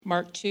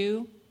Mark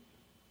 2,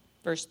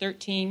 verse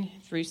 13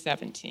 through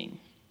 17.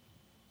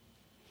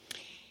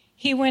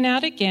 He went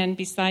out again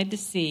beside the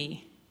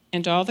sea,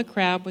 and all the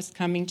crowd was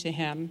coming to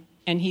him,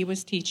 and he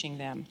was teaching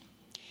them.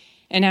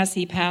 And as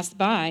he passed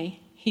by,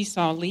 he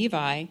saw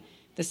Levi,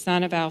 the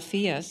son of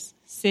Alphaeus,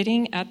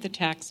 sitting at the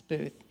tax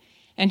booth,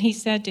 and he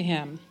said to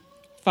him,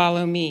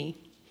 "Follow me."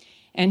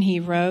 And he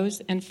rose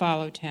and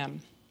followed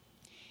him.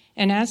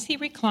 And as he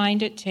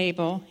reclined at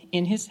table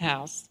in his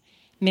house,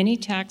 many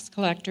tax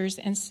collectors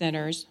and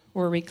sinners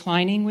were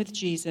reclining with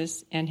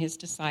Jesus and his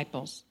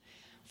disciples,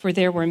 for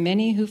there were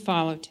many who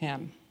followed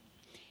him.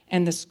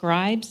 And the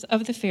scribes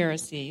of the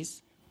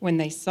Pharisees, when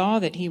they saw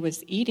that he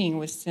was eating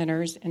with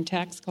sinners and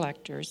tax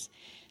collectors,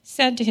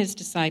 said to his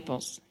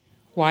disciples,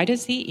 "Why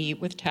does he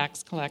eat with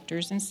tax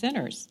collectors and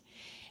sinners?"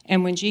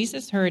 And when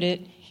Jesus heard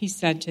it, he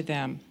said to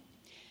them,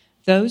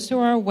 "Those who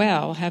are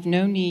well have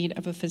no need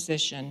of a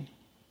physician,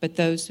 but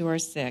those who are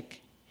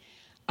sick.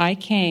 I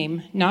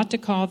came not to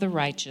call the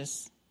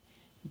righteous,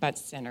 but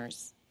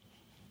sinners."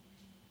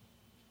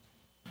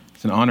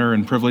 It's an honor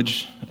and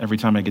privilege every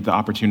time I get the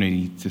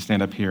opportunity to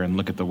stand up here and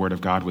look at the Word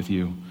of God with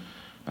you,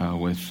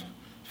 with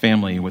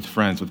family, with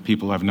friends, with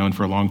people I've known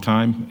for a long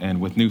time, and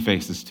with new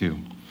faces too.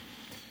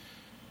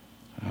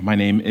 My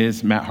name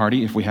is Matt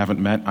Hardy. If we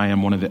haven't met, I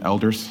am one of the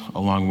elders,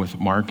 along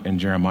with Mark and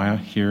Jeremiah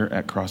here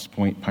at Cross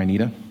Point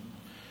Pineda.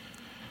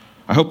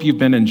 I hope you've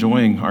been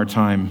enjoying our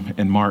time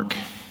in Mark.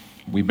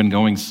 We've been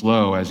going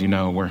slow, as you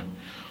know.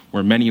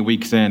 We're many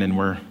weeks in, and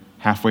we're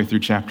halfway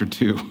through chapter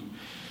 2.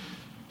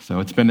 So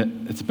it's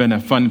been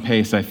a fun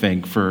pace, I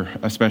think, for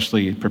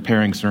especially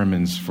preparing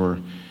sermons, for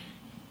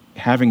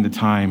having the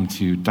time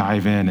to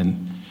dive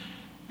in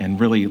and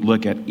really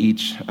look at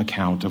each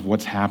account of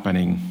what's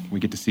happening. We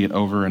get to see it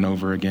over and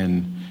over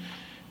again,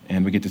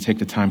 and we get to take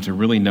the time to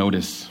really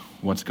notice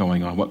what's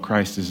going on, what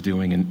Christ is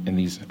doing in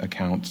these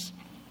accounts.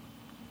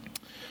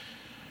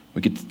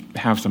 We get to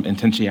have some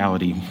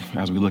intentionality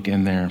as we look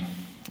in there.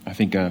 I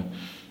think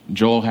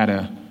Joel had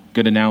a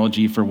good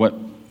analogy for what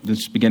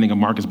this beginning of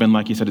Mark has been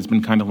like. He said it's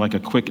been kind of like a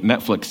quick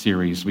Netflix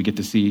series. We get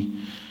to see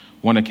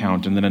one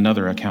account and then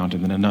another account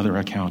and then another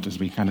account as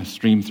we kind of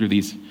stream through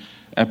these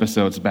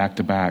episodes back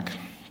to back.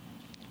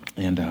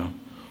 And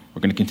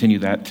we're going to continue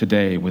that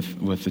today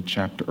with the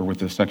chapter, or with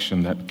the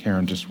section that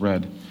Karen just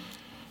read.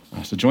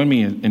 So join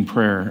me in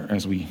prayer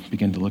as we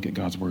begin to look at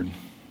God's Word.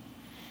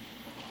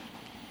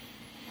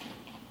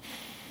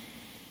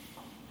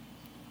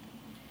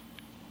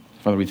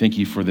 Father, we thank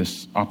you for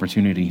this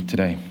opportunity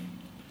today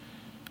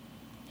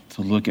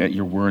to look at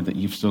your Word that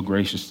you've so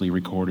graciously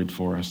recorded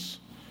for us,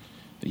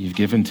 that you've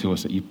given to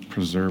us, that you've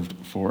preserved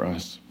for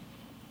us.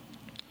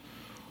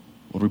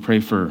 Lord, we pray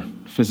for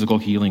physical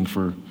healing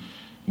for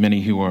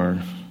many who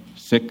are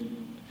sick,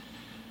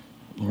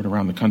 Lord,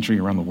 around the country,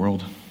 around the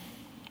world.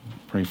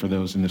 Pray for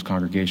those in this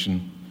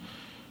congregation.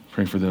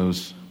 Pray for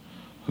those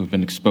who have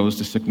been exposed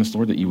to sickness,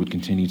 Lord, that you would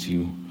continue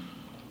to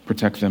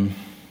protect them.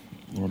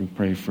 Lord, we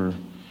pray for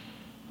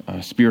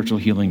spiritual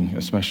healing,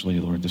 especially,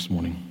 Lord, this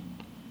morning.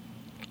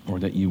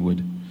 Lord, that you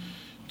would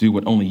do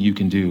what only you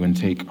can do and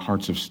take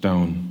hearts of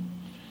stone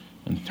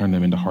and turn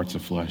them into hearts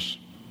of flesh.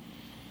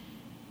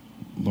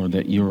 Lord,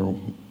 that your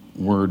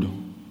word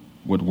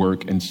would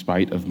work in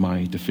spite of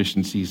my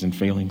deficiencies and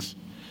failings.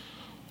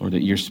 Lord,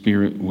 that your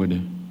Spirit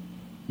would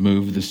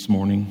move this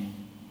morning.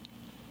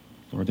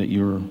 Lord, that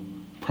your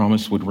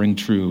promise would ring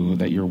true,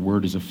 that your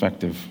word is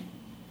effective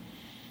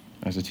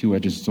as a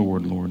two-edged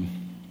sword, Lord.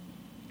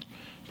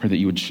 Pray that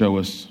you would show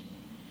us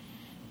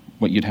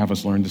what you'd have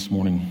us learn this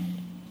morning.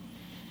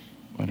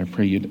 Lord, I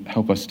pray you'd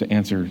help us to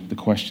answer the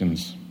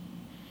questions.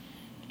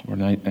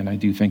 Lord, and I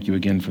do thank you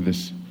again for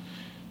this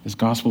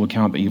gospel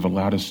account that you've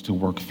allowed us to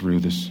work through,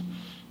 this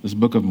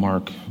book of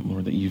Mark,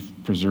 Lord, that you've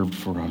preserved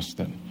for us,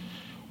 that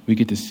we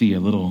get to see a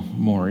little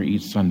more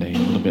each Sunday, a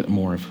little bit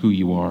more of who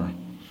you are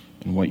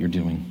and what you're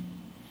doing.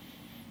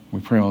 We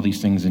pray all these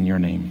things in your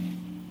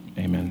name.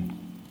 Amen.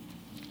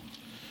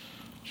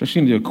 So I'm just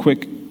going to do a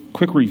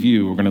quick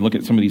review. We're going to look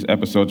at some of these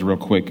episodes real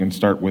quick and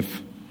start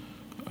with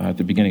at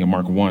the beginning of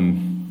Mark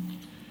 1.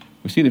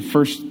 We see the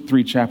first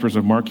 3 chapters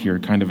of Mark here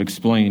kind of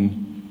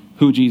explain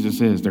who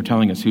Jesus is. They're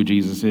telling us who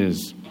Jesus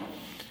is.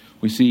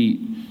 We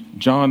see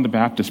John the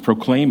Baptist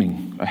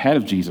proclaiming ahead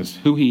of Jesus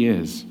who he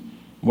is,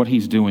 what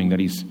he's doing, that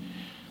he's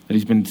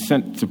been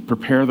sent to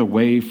prepare the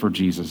way for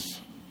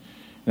Jesus,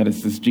 that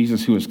it's this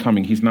Jesus who is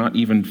coming. He's not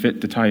even fit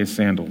to tie his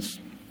sandals.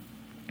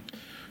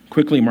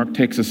 Quickly, Mark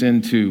takes us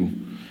into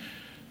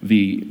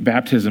the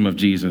baptism of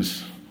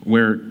Jesus,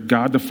 where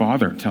God the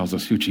Father tells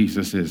us who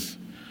Jesus is,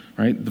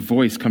 right? The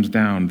voice comes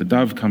down, the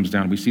dove comes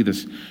down. We see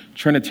this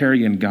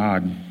Trinitarian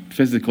God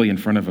physically in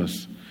front of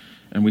us.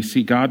 And we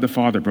see God the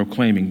Father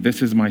proclaiming,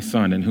 "This is my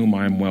Son in whom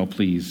I am well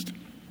pleased."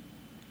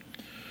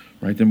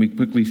 Right? Then we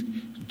quickly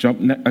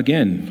jump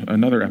again,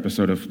 another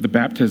episode of the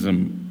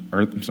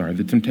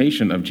the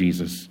temptation of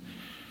Jesus.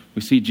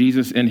 We see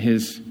Jesus in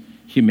his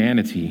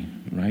humanity,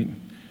 right?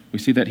 We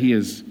see that he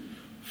is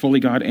fully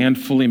God and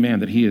fully man,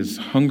 that he is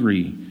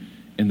hungry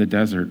in the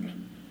desert.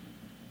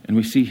 And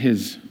we see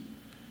his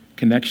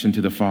connection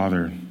to the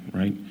Father,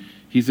 right?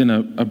 He's in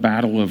a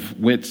battle of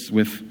wits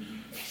with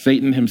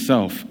Satan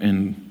himself,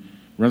 and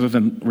rather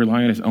than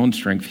rely on his own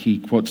strength, he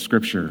quotes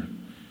Scripture,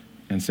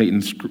 and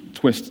Satan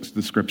twists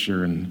the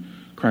Scripture, and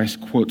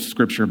Christ quotes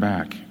Scripture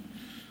back.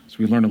 So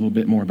we learn a little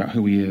bit more about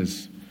who he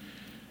is.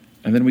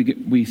 And then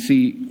we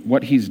see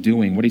what he's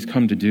doing, what he's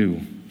come to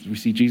do. We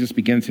see Jesus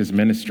begins his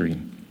ministry,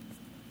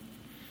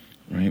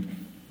 right?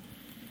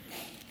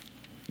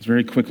 It's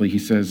very quickly, he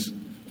says,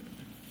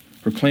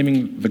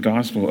 proclaiming the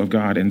gospel of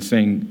God and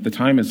saying, the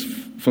time is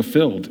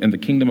fulfilled and the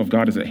kingdom of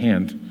God is at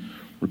hand.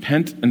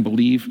 Repent and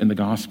believe in the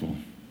gospel.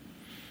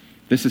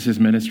 This is his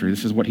ministry.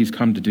 This is what he's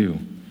come to do.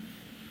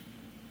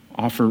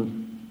 Offer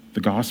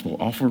the gospel.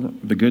 Offer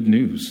the good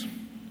news.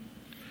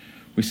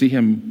 We see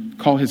him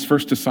call his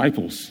first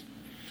disciples.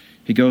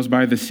 He goes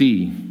by the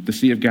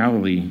Sea of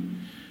Galilee,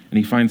 and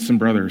he finds some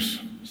brothers,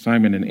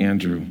 Simon and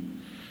Andrew.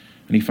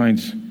 And he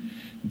finds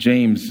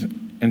James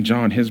and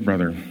John, his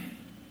brother,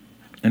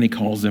 and he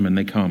calls them and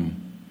they come.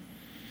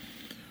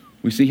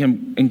 We see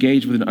him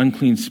engage with an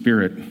unclean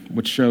spirit,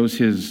 which shows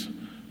his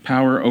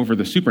power over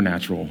the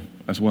supernatural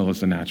as well as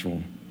the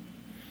natural.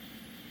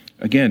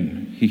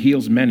 Again, he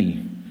heals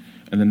many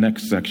in the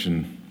next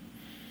section.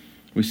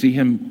 We see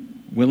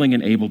him willing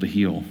and able to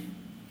heal.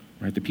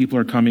 Right? The people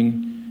are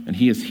coming and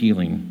he is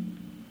healing.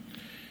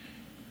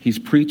 He's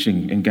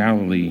preaching in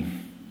Galilee.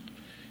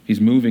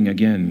 He's moving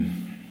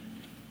again.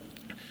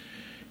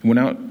 He went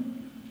out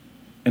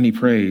and he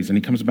prays, and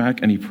he comes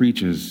back and he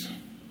preaches.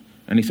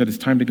 And he said, it's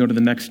time to go to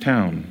the next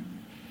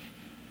town.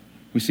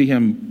 We see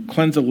him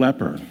cleanse a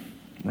leper,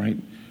 right?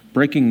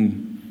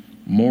 Breaking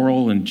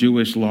moral and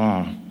Jewish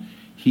law.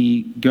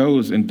 He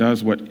goes and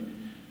does what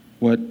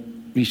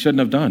he shouldn't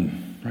have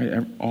done,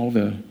 right? All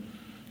the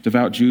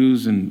devout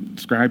Jews and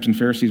scribes and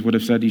Pharisees would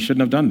have said he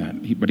shouldn't have done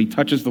that. But he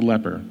touches the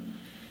leper.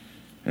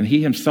 And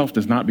he himself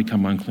does not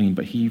become unclean,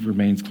 but he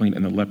remains clean,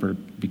 and the leper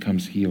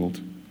becomes healed.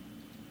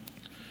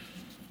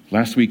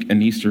 Last week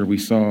in Easter, we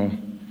saw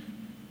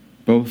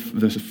both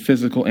the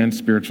physical and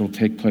spiritual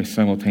take place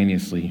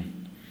simultaneously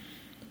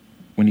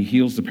when he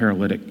heals the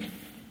paralytic,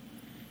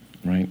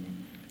 right?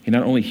 He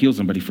not only heals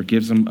him, but he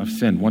forgives him of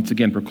sin, once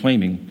again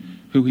proclaiming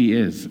who he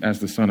is as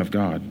the Son of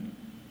God.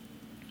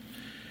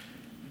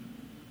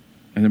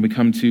 And then we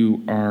come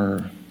to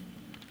our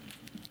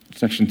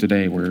section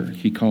today where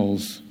he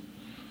calls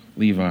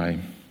Levi.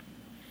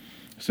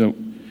 So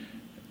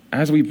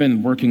as we've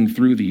been working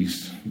through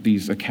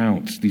these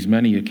accounts, these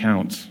many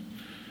accounts,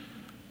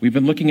 we've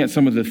been looking at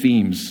some of the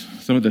themes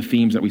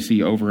that we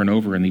see over and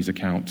over in these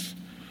accounts.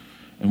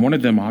 And one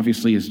of them,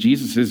 obviously, is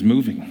Jesus is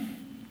moving.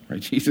 Right?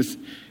 Jesus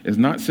is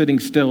not sitting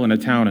still in a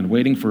town and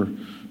waiting for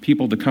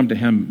people to come to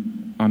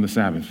him on the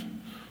Sabbath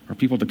or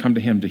people to come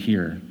to him to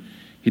hear.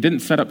 He didn't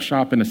set up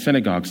shop in a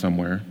synagogue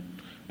somewhere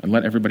and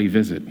let everybody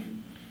visit.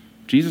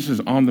 Jesus is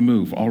on the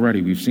move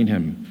already. We see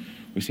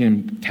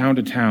him town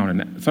to town,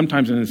 and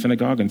sometimes in the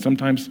synagogue and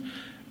sometimes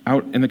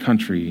out in the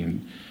country,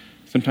 and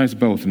sometimes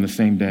both in the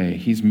same day.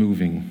 He's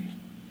moving.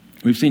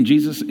 We've seen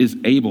Jesus is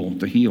able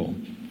to heal,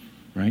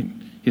 right?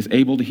 He's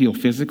able to heal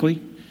physically.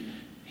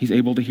 He's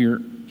able to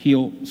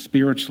heal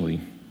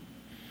spiritually.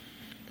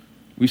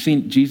 We've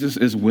seen Jesus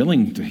is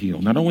willing to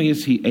heal. Not only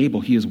is he able,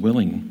 he is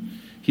willing.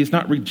 He is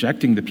not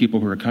rejecting the people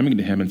who are coming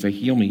to him and say,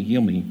 heal me,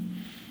 heal me.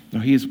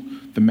 No,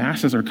 the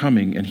masses are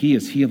coming and he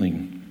is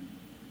healing.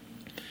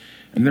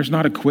 And there's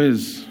not a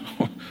quiz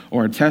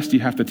or a test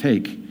you have to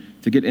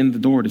take to get in the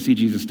door to see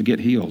Jesus to get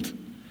healed.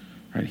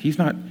 Right? He's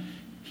not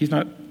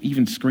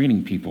even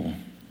screening people.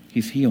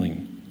 He's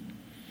healing.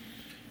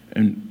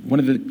 And one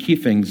of the key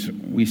things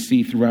we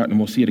see throughout, and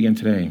we'll see it again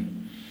today,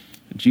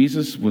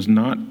 Jesus was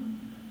not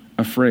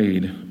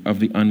afraid of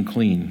the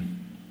unclean.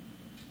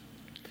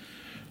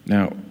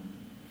 Now,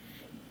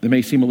 that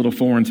may seem a little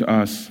foreign to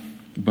us,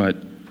 but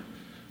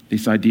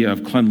this idea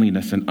of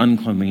cleanliness and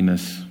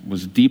uncleanliness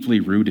was deeply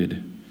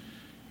rooted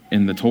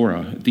in the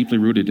Torah, deeply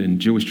rooted in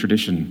Jewish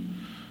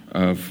tradition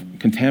of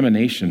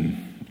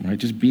contamination, right?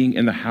 Just being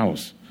in the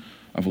house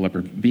of a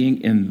leper,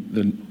 being in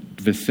the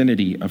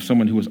vicinity of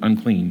someone who is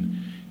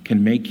unclean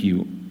can make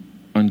you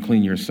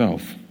unclean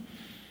yourself.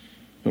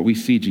 But we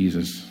see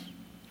Jesus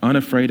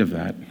unafraid of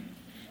that.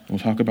 We'll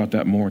talk about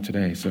that more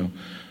today. So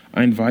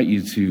I invite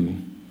you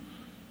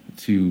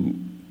to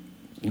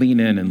lean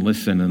in and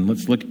listen, and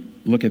let's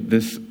look at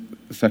this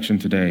section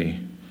today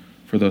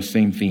for those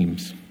same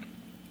themes.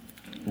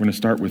 We're going to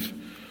start with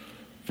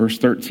verse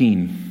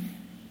 13.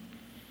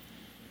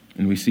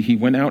 And we see he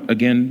went out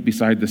again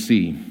beside the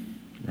sea,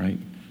 right?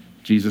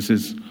 Jesus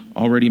is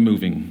already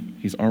moving.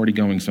 He's already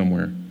going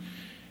somewhere.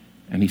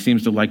 And he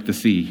seems to like the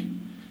sea.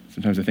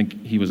 Sometimes I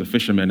think he was a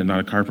fisherman and not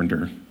a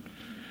carpenter.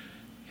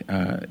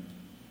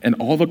 And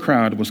all the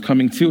crowd was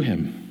coming to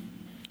him,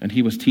 and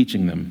he was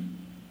teaching them.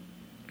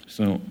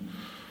 So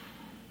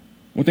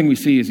one thing we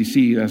see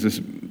as this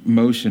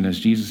motion, as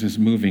Jesus is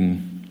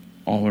moving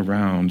all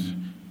around,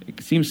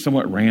 it seems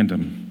somewhat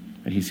random.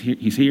 And he's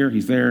here,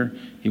 he's there.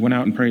 He went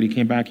out and prayed. He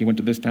came back. He went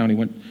to this town. He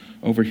went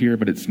over here,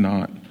 but it's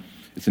not.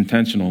 It's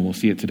intentional. We'll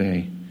see it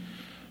today.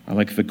 I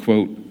like the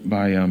quote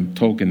by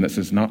Tolkien that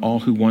says, "Not all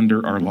who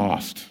wander are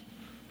lost."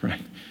 Right?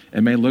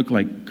 It may look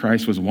like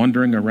Christ was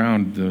wandering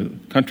around the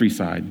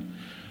countryside,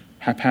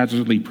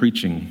 haphazardly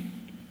preaching,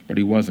 but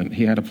he wasn't.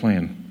 He had a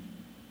plan.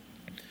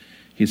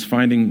 He's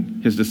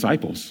finding his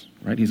disciples,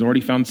 right? He's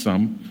already found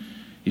some.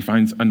 He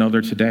finds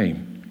another today.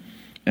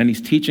 And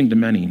he's teaching to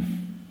many.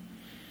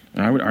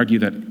 And I would argue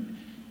that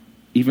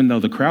even though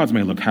the crowds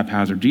may look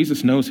haphazard,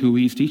 Jesus knows who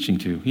he's teaching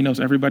to. He knows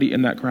everybody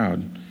in that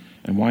crowd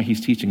and why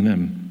he's teaching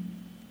them.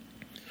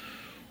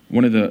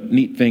 One of the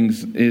neat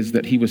things is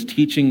that he was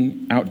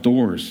teaching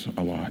outdoors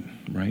a lot,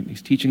 right?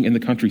 He's teaching in the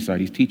countryside.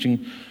 He's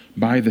teaching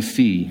by the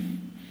sea.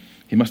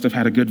 He must have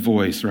had a good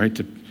voice, right,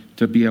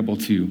 to be able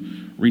to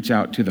reach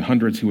out to the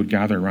hundreds who would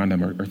gather around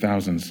him, or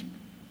thousands.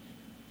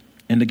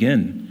 And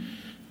again,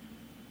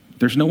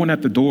 there's no one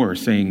at the door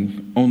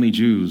saying, only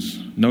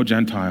Jews, no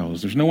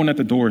Gentiles. There's no one at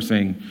the door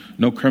saying,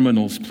 no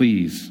criminals,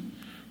 please,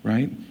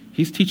 right?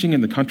 He's teaching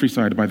in the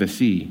countryside by the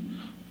sea.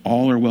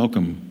 All are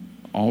welcome.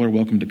 All are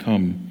welcome to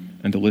come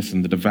and to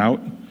listen. The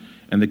devout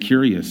and the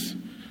curious,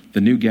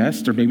 the new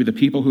guests, or maybe the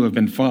people who have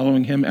been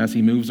following him as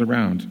he moves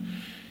around.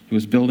 He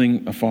was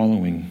building a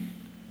following.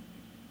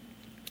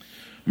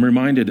 I'm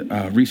reminded,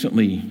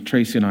 recently,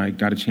 Tracy and I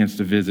got a chance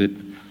to visit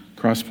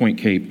Cross Point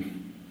Cape.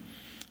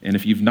 And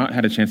if you've not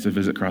had a chance to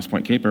visit Cross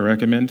Point Cape, I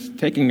recommend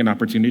taking an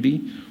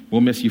opportunity.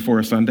 We'll miss you for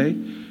a Sunday,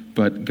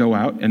 but go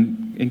out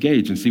and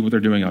engage and see what they're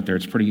doing out there.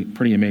 It's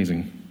pretty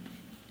amazing.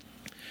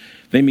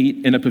 They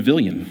meet in a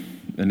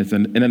pavilion, and it's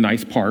in a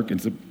nice park.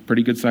 It's a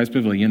pretty good-sized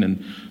pavilion,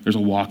 and there's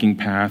a walking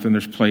path, and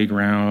there's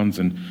playgrounds,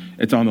 and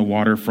it's on the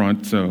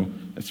waterfront, so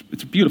it's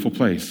a beautiful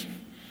place.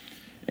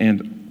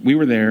 And we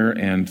were there,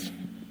 and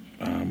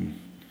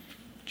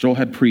Joel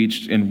had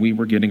preached, and we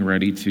were getting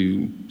ready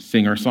to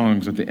sing our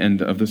songs at the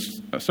end of this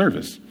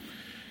service.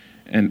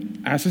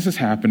 And as this is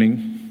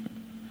happening,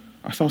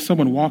 I saw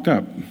someone walk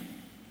up,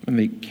 and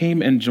they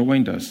came and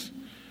joined us,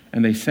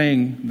 and they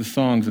sang the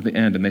songs at the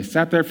end, and they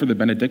sat there for the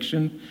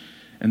benediction,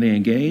 and they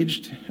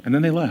engaged, and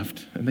then they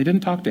left, and they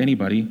didn't talk to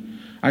anybody.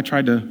 I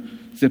tried to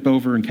zip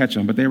over and catch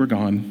them, but they were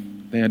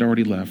gone. They had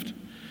already left.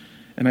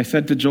 And I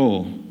said to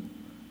Joel,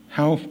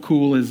 how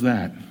cool is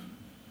that?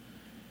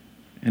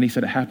 And he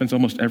said, it happens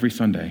almost every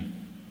Sunday,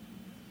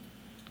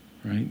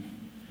 right?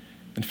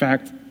 In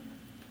fact,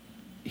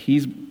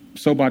 he's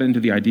so bought into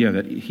the idea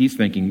that he's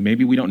thinking,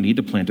 maybe we don't need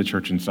to plant a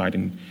church inside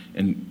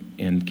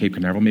in Cape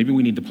Canaveral. Maybe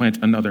we need to plant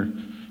another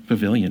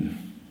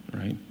pavilion,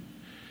 right?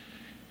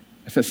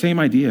 It's that same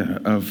idea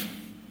of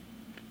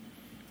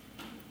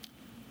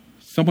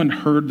someone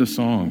heard the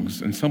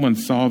songs and someone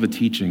saw the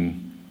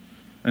teaching,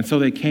 and so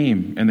they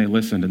came and they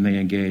listened and they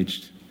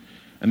engaged,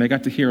 and they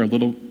got to hear a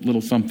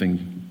little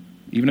something.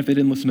 Even if they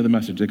didn't listen to the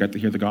message, they got to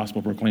hear the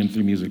gospel proclaimed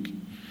through music.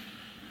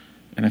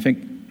 And I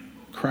think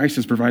Christ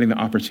is providing the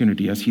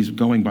opportunity as he's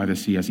going by the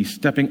sea, as he's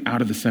stepping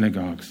out of the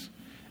synagogues,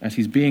 as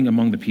he's being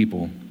among the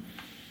people.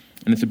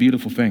 And it's a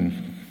beautiful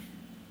thing.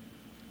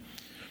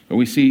 But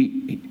we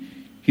see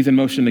he's in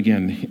motion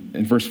again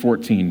in verse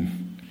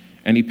 14.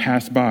 And he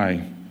passed by,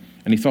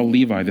 and he saw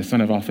Levi, the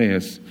son of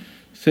Alphaeus,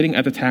 sitting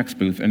at the tax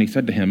booth, and he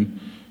said to him,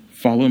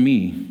 follow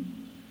me.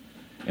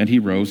 And he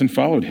rose and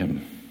followed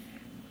him.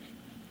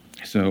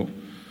 So,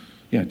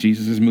 yeah,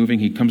 Jesus is moving.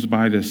 He comes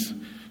by the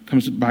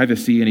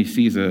sea, and he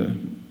sees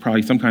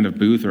probably some kind of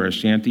booth or a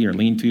shanty or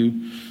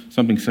lean-to,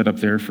 something set up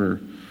there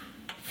for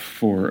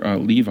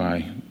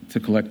Levi to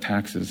collect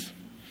taxes.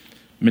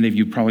 Many of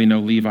you probably know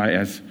Levi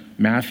as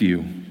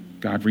Matthew.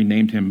 God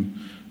renamed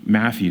him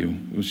Matthew,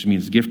 which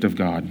means gift of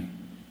God,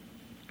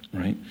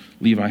 right?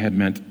 Levi had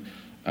meant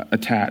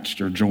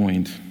attached or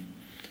joined.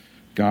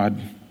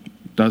 God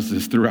does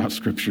this throughout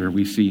Scripture.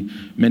 We see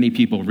many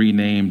people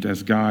renamed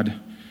as God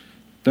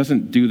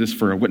doesn't do this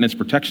for a witness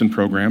protection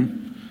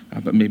program,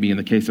 but maybe in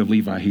the case of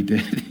Levi, he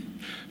did.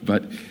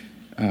 But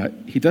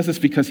he does this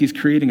because he's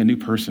creating a new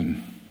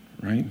person,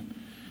 right?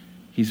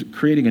 He's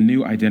creating a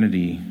new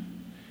identity,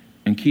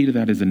 and key to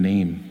that is a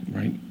name,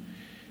 right?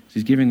 So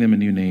he's giving them a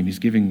new name. He's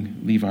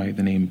giving Levi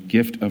the name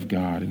Gift of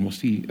God, and we'll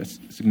see that's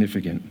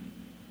significant.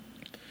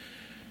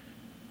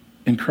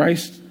 And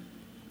Christ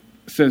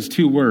says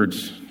two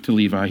words to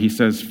Levi. He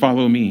says,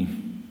 follow me,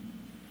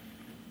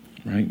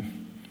 right?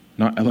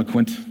 Not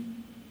eloquent,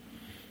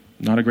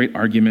 not a great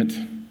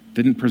argument,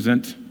 didn't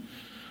present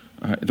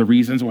the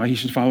reasons why he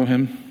should follow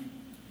him.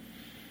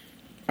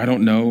 I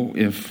don't know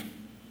if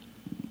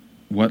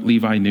what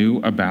Levi knew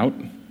about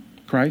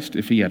Christ,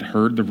 if he had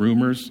heard the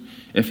rumors,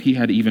 if he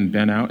had even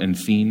been out and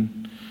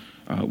seen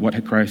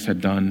what Christ had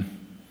done.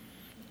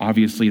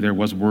 Obviously, there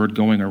was word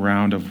going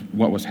around of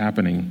what was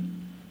happening.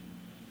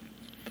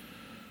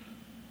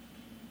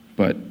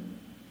 But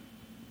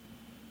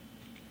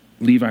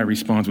Levi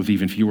responds with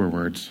even fewer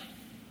words.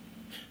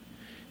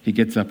 He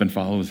gets up and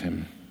follows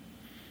him.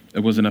 It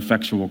was an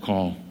effectual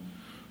call,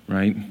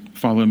 right?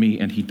 Follow me,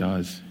 and he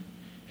does.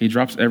 He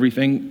drops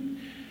everything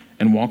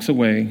and walks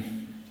away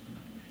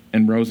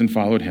and rose and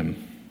followed him.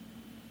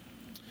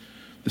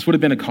 This would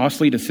have been a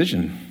costly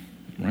decision,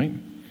 right?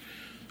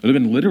 It would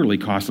have been literally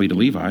costly to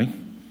Levi.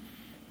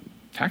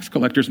 Tax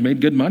collectors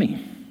made good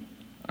money.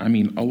 I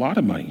mean, a lot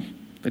of money.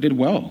 They did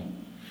well.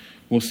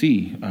 we'll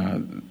see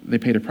they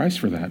paid a price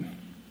for that.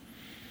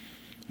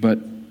 But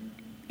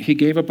he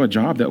gave up a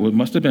job that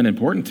must have been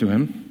important to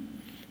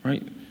him,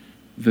 right?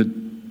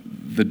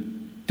 The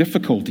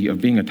difficulty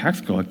of being a tax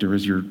collector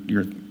is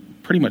you're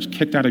pretty much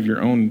kicked out of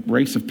your own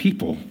race of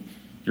people.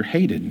 You're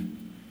hated.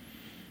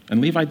 And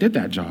Levi did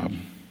that job.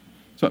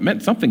 So it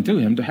meant something to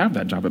him to have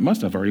that job. It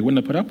must have, or he wouldn't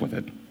have put up with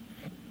it.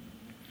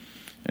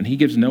 And he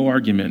gives no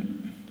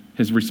argument.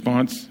 His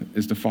response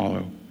is to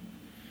follow.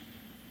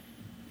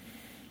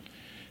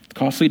 It's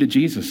costly to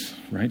Jesus,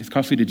 right? It's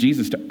costly to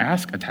Jesus to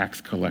ask a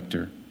tax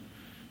collector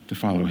to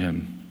follow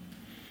him.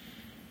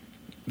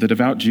 The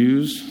devout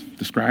Jews,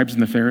 the scribes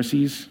and the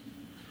Pharisees,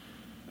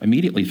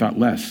 immediately thought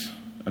less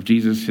of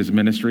Jesus, his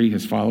ministry,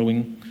 his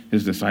following,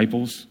 his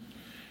disciples,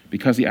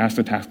 because he asked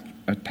a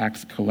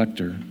tax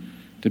collector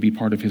to be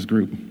part of his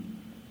group.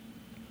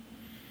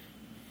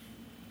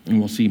 And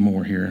we'll see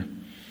more here.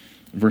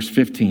 Verse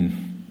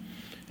 15,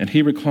 and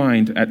he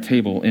reclined at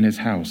table in his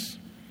house.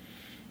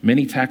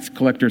 Many tax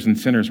collectors and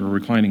sinners were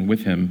reclining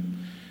with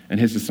him and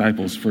his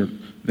disciples, for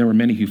there were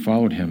many who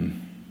followed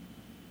him.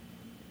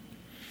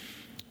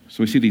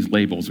 So we see these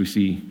labels. We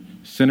see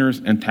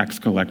sinners and tax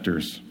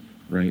collectors,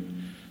 right?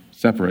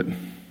 Separate.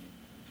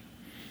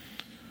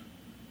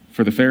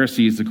 For the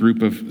Pharisees, the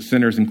group of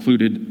sinners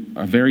included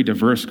a very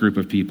diverse group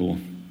of people,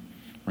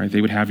 right?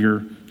 They would have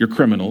your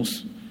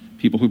criminals,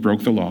 people who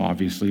broke the law,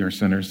 obviously, are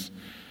sinners.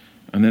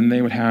 And then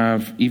they would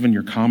have even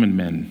your common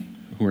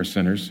men who are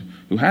sinners,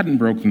 who hadn't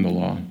broken the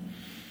law.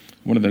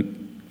 One of the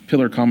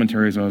pillar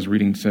commentaries I was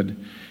reading said,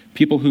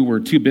 people who were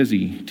too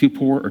busy, too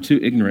poor, or too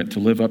ignorant to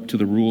live up to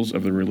the rules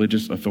of the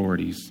religious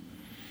authorities.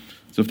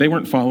 So if they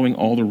weren't following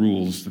all the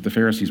rules that the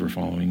Pharisees were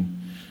following,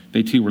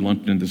 they too were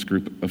lumped into this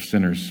group of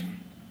sinners.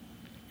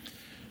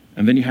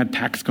 And then you had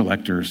tax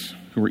collectors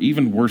who were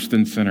even worse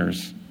than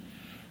sinners,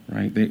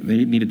 right?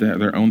 They needed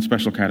their own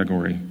special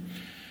category.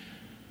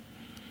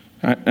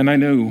 And I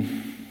know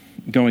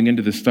going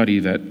into this study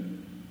that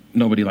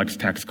nobody likes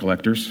tax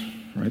collectors,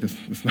 right?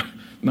 It's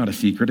not a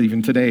secret.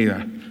 Even today, I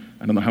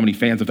don't know how many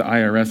fans of the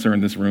IRS are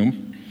in this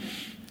room,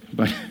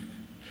 but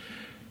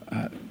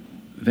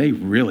they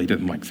really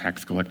didn't like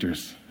tax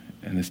collectors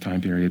in this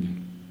time period.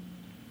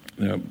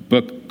 A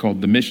book called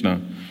the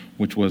Mishnah,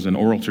 which was an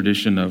oral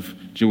tradition of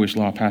Jewish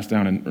law passed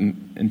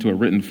down into a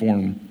written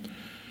form,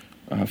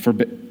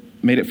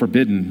 made it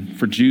forbidden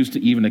for Jews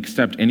to even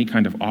accept any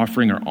kind of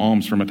offering or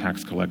alms from a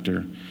tax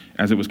collector,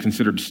 as it was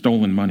considered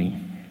stolen money.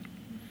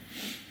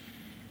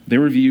 They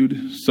were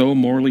viewed so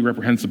morally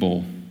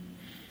reprehensible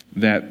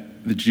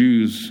that the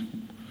Jews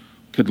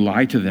could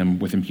lie to them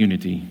with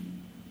impunity.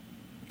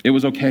 It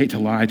was okay to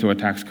lie to a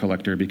tax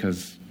collector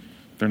because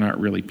they're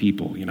not really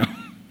people, you know.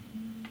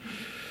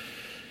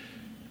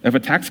 If a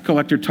tax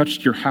collector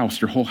touched your house,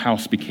 your whole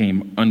house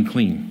became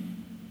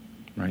unclean,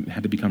 right? It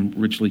had to become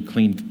ritually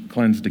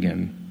cleansed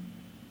again.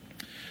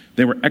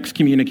 They were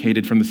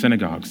excommunicated from the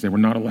synagogues. They were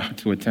not allowed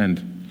to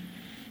attend,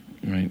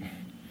 right?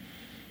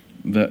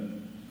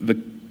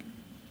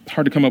 It's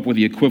hard to come up with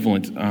the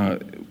equivalent,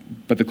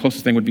 but the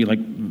closest thing would be like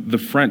the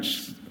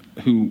French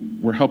who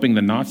were helping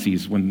the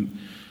Nazis when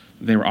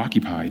they were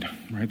occupied,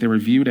 right? They were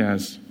viewed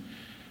as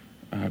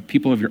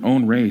people of your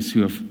own race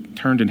who have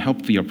turned and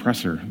helped the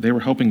oppressor. They were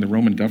helping the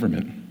Roman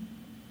government.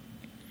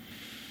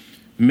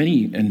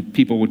 Many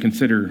people would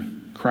consider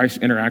Christ's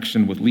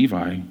interaction with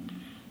Levi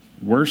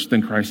worse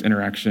than Christ's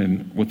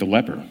interaction with the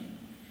leper,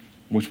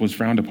 which was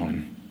frowned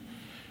upon,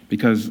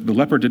 because the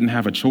leper didn't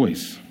have a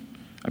choice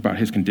about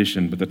his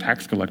condition, but the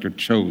tax collector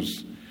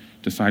chose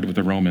to side with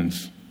the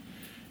Romans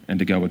and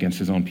to go against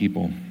his own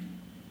people.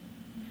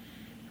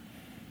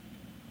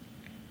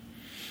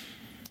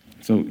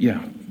 So,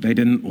 yeah, they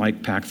didn't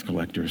like tax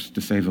collectors,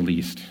 to say the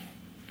least.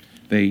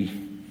 They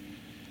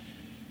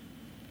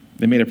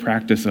made a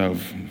practice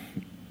of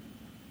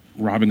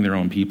robbing their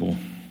own people.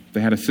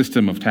 They had a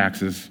system of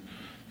taxes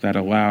that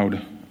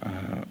allowed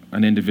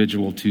an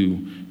individual to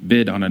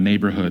bid on a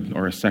neighborhood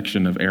or a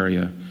section of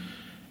area.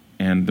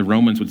 And the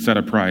Romans would set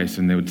a price,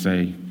 and they would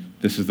say,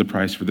 this is the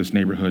price for this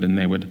neighborhood. And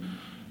they would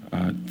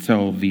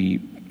tell the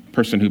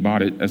person who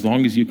bought it, as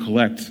long as you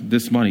collect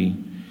this money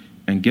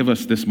and give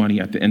us this money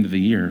at the end of the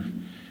year,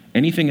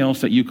 anything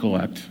else that you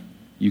collect,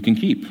 you can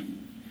keep.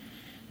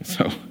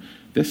 So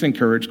this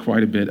encouraged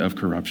quite a bit of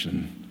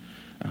corruption,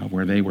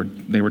 where they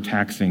were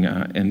taxing,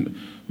 and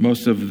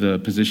most of the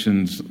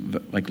positions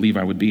that, like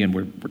Levi would be in,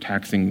 were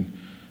taxing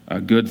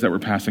goods that were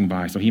passing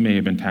by. So he may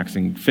have been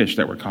taxing fish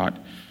that were caught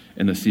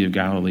in the Sea of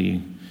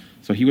Galilee.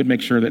 So he would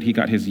make sure that he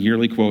got his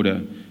yearly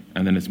quota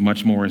and then as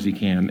much more as he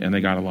can, and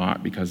they got a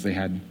lot because they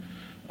had,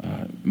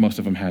 most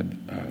of them had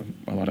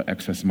a lot of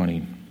excess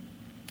money.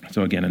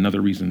 So again,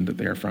 another reason that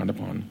they are frowned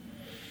upon.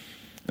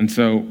 And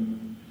so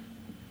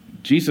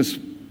Jesus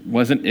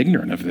wasn't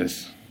ignorant of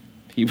this.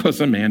 He was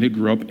a man who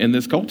grew up in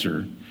this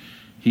culture.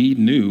 He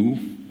knew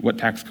what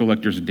tax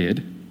collectors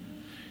did.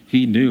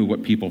 He knew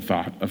what people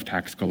thought of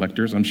tax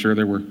collectors. I'm sure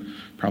there were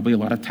probably a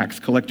lot of tax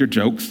collector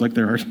jokes like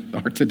there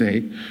are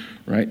today,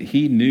 right?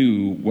 He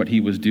knew what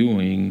he was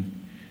doing,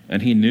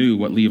 and he knew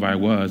what Levi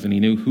was, and he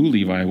knew who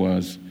Levi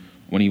was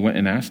when he went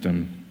and asked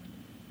him.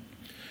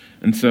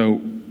 And so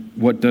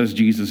what does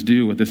Jesus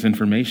do with this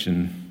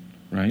information,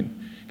 right?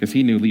 Because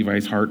he knew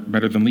Levi's heart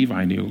better than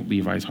Levi knew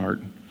Levi's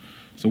heart.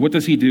 So what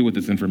does he do with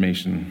this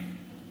information?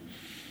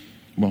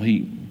 Well,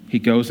 he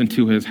goes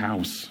into his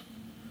house,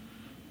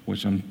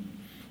 which,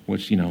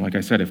 like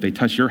I said, if they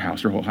touch your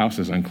house, your whole house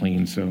is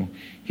unclean. So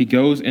he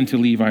goes into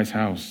Levi's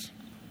house.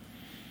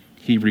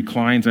 He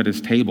reclines at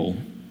his table,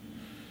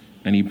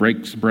 and he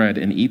breaks bread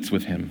and eats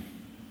with him.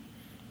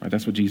 Right,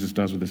 that's what Jesus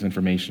does with this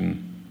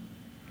information.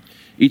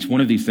 Each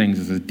one of these things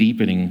is a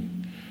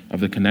deepening of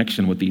the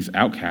connection with these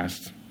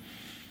outcasts.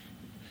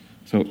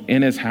 So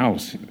in his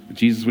house,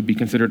 Jesus would be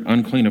considered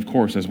unclean, of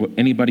course, as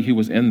anybody who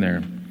was in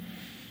there.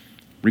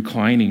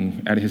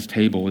 Reclining at his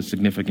table is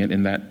significant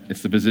in that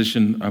it's the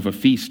position of a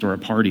feast or a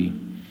party,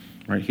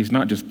 right? He's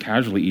not just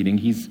casually eating.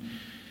 He's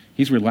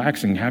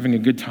relaxing, having a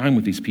good time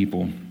with these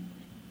people.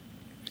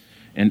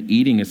 And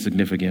eating is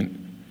significant.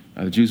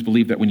 The Jews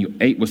believed that when you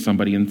ate with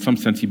somebody, in some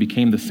sense, you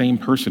became the same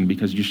person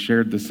because you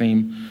shared the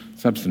same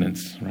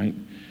substance, right?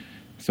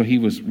 So he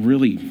was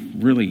really,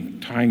 really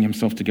tying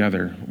himself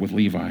together with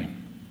Levi.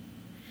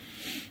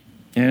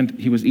 And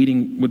he was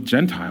eating with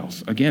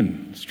Gentiles,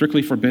 again,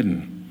 strictly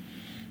forbidden.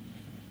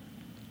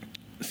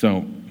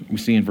 So we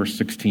see in verse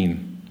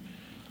 16,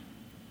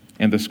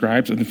 and the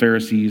scribes and the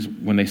Pharisees,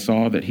 when they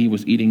saw that he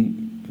was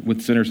eating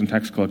with sinners and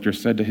tax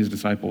collectors, said to his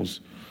disciples,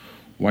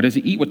 "Why does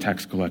he eat with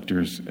tax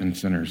collectors and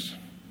sinners?"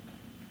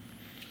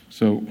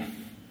 So,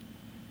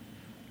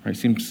 right,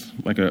 seems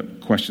like a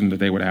question that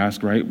they would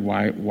ask, right?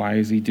 Why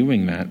is he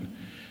doing that?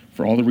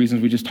 For all the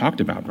reasons we just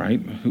talked about,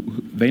 right?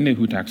 They knew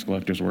who tax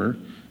collectors were.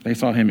 They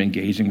saw him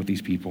engaging with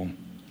these people.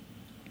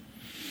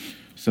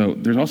 So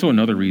there's also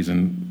another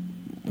reason.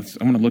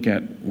 I'm going to look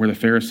at where the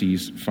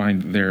Pharisees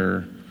find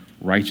their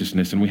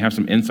righteousness, and we have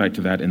some insight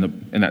to that in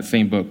that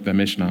same book, the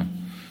Mishnah.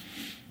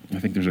 I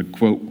think there's a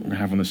quote we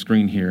have on the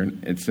screen here.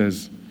 And it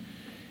says,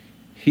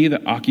 "He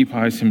that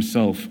occupies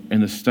himself in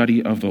the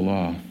study of the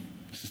law,"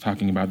 this is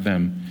talking about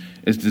them,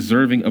 "is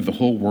deserving of the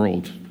whole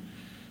world."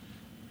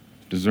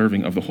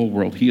 Deserving of the whole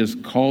world. He is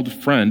called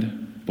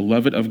friend,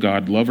 beloved of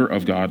God, lover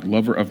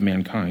of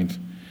mankind.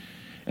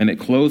 And it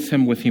clothes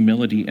him with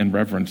humility and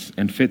reverence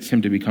and fits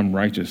him to become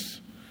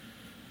righteous,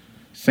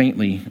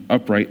 saintly,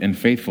 upright, and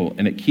faithful,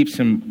 and it keeps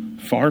him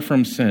far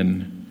from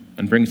sin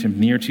and brings him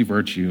near to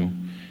virtue.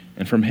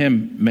 And from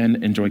him,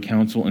 men enjoy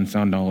counsel and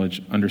sound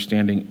knowledge,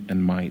 understanding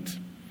and might.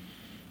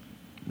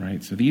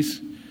 Right? So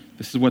this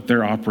is what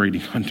they're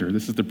operating under.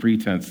 This is the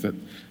pretense that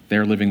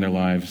they're living their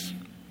lives,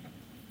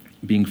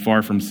 being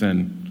far from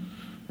sin.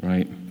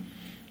 Right?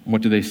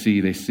 What do they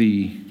see? They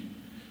see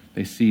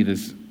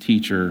this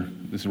teacher,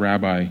 this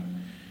rabbi,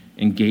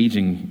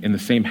 engaging in the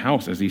same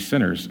house as these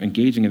sinners,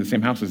 engaging in the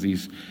same house as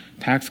these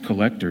tax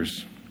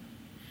collectors.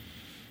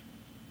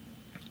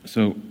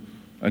 So,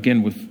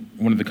 again, with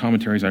one of the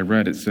commentaries I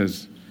read, it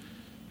says,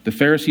 the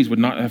Pharisees would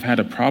not have had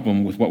a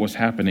problem with what was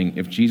happening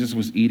if Jesus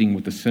was eating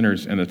with the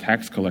sinners and the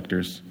tax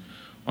collectors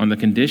on the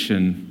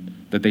condition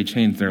that they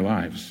changed their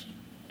lives,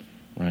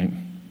 right?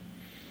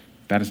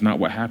 That is not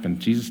what happened.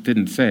 Jesus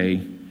didn't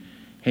say,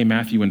 "Hey,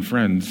 Matthew and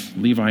friends,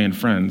 Levi and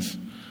friends,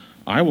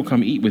 I will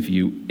come eat with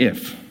you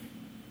if."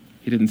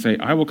 He didn't say,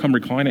 "I will come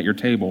recline at your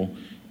table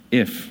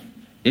if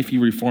you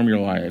reform your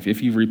life,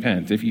 if you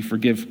repent, if you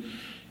forgive,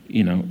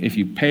 if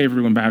you pay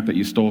everyone back that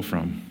you stole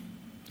from."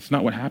 It's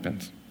not what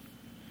happened.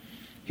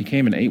 He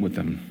came and ate with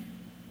them.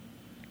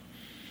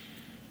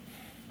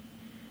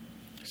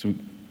 So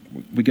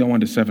we go on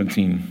to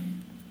 17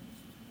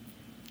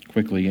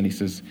 quickly, and he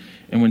says,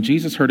 "And when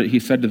Jesus heard it, he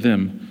said to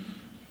them,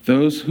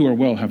 'Those who are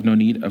well have no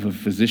need of a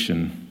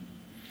physician,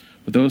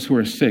 but those who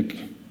are sick,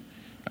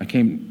 I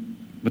came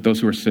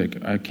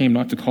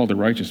not to call the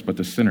righteous, but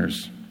the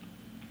sinners.'"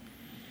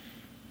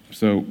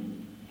 So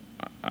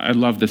I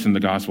love this in the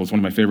gospel. It's one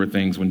of my favorite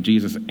things when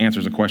Jesus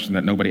answers a question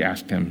that nobody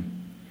asked him,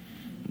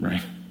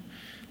 right?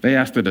 They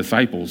asked the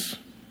disciples,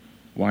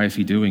 "Why is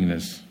he doing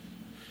this?"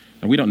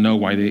 And we don't know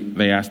why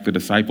they asked the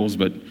disciples,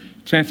 but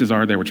chances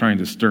are they were trying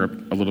to stir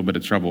up a little bit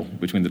of trouble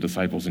between the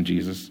disciples and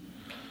Jesus.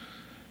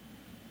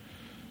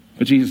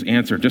 But Jesus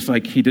answered, just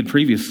like he did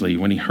previously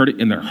when he heard it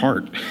in their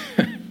heart.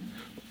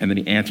 And then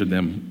he answered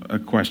them a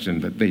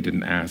question that they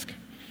didn't ask.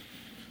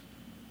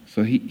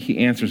 So he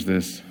answers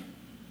this.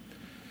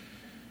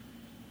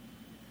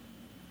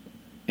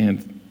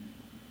 And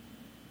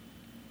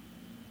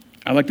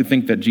I like to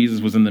think that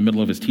Jesus was in the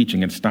middle of his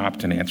teaching and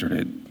stopped and answered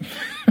it.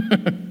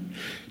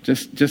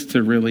 just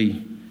to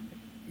really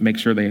make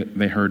sure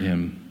they heard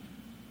him.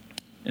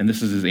 And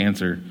this is his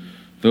answer.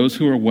 "Those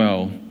who are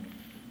well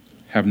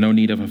have no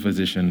need of a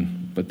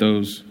physician, but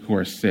those who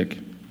are sick."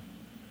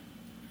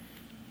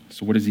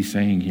 So what is he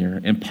saying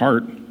here? In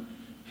part,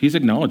 he's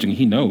acknowledging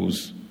he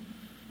knows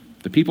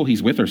the people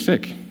he's with are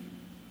sick,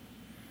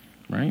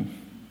 right?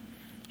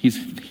 He's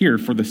here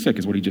for the sick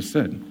is what he just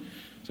said.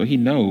 So he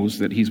knows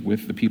that he's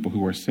with the people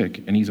who are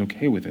sick, and he's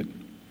okay with it.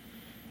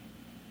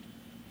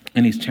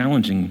 And he's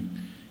challenging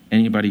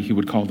anybody who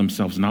would call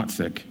themselves not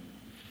sick,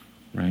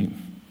 right?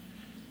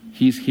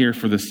 he's here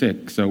for the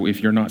sick. So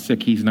if you're not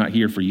sick, he's not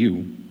here for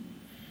you.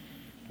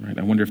 Right?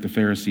 I wonder if the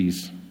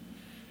Pharisees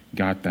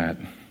got that,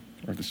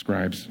 or the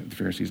scribes, the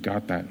Pharisees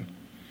got that.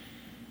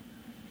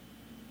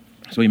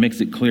 So he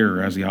makes it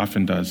clearer, as he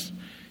often does.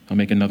 He'll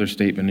make another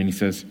statement, and he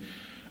says,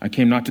 I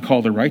came not to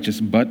call the righteous,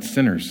 but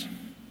sinners.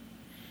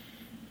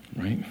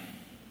 Right?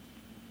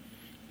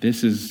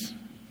 This is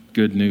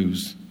good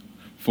news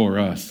for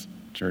us,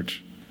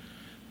 church.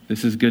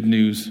 This is good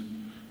news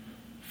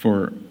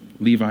for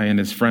Levi and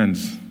his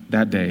friends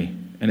that day,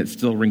 and it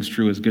still rings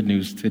true as good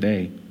news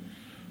today,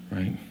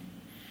 right?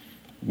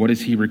 What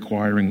is he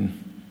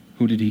requiring?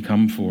 Who did he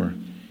come for?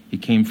 He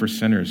came for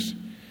sinners.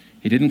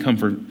 He didn't come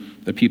for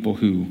the people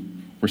who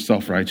were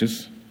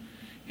self-righteous.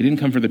 He didn't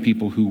come for the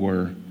people who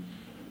were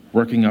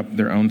working up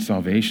their own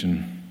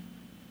salvation.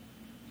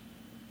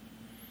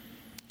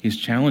 He's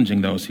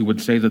challenging those who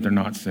would say that they're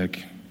not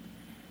sick.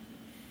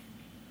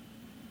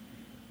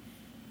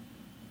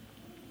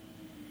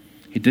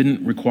 He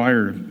didn't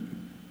require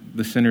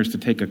the sinners to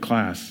take a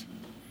class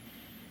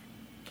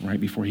right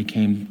before he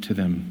came to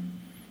them.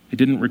 He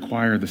didn't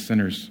require the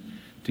sinners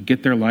to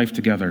get their life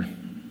together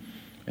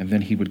and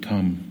then he would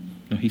come.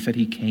 No, he said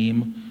he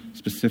came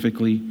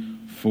specifically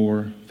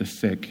for the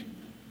sick.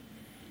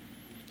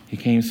 He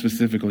came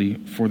specifically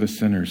for the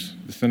sinners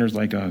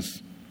like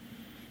us.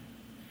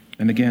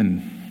 And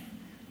again,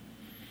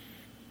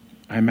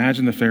 I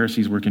imagine the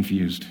Pharisees were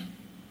confused,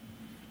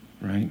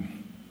 right?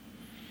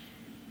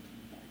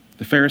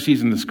 The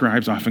Pharisees and the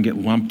scribes often get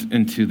lumped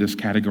into this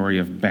category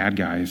of bad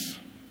guys,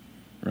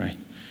 right?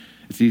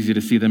 It's easy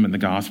to see them in the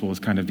gospel as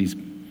kind of these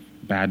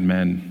bad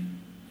men,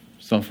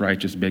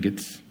 self-righteous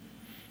bigots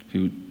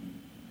who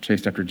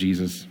chased after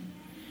Jesus.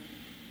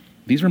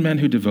 These were men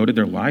who devoted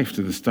their life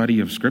to the study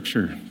of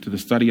Scripture, to the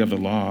study of the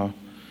law,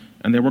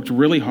 and they worked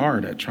really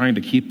hard at trying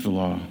to keep the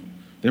law.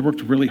 They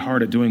worked really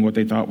hard at doing what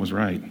they thought was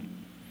right.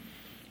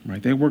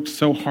 Right? They worked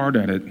so hard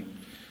at it.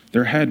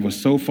 Their head was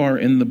so far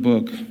in the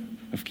book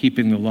of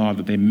keeping the law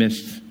that they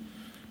missed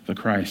the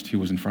Christ who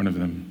was in front of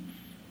them.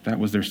 That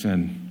was their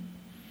sin.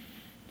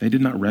 They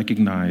did not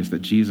recognize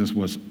that Jesus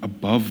was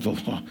above the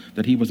law,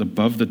 that he was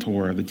above the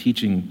Torah, the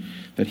teaching,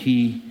 that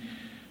he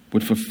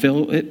would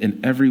fulfill it in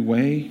every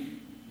way.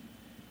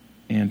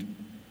 And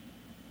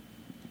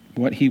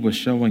what he was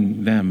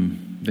showing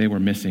them, they were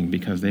missing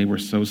because they were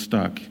so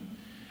stuck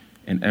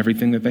in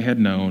everything that they had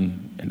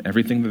known and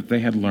everything that they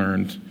had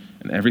learned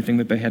and everything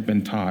that they had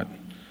been taught.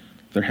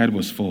 Their head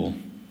was full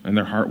and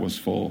their heart was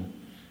full,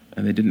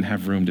 and they didn't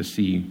have room to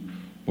see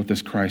what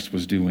this Christ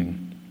was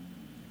doing.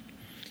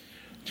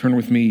 Turn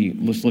with me,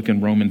 let's look in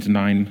Romans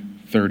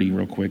 9:30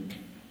 real quick.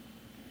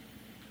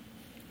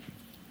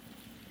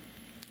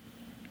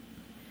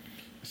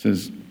 It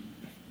says,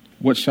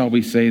 what shall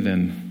we say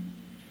then?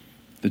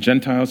 The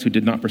Gentiles who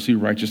did not pursue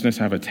righteousness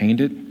have attained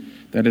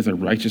it. That is a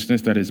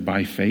righteousness that is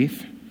by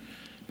faith.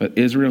 But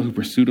Israel, who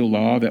pursued a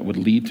law that would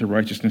lead to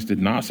righteousness, did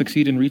not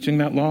succeed in reaching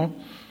that law.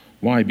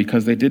 Why?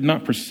 Because they did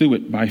not pursue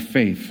it by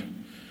faith,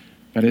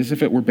 but as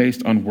if it were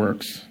based on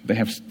works. They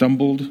have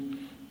stumbled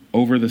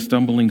over the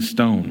stumbling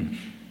stone.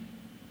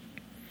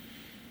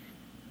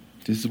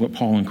 This is what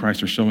Paul and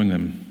Christ are showing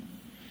them.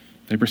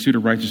 They pursued a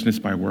righteousness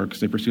by works.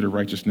 They pursued a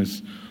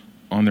righteousness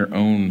on their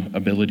own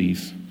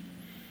abilities.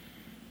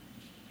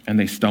 And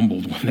they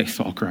stumbled when they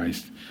saw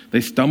Christ.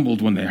 They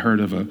stumbled when they heard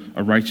of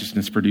a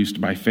righteousness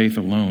produced by faith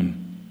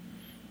alone.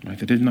 Right?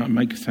 That did not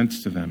make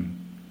sense to them.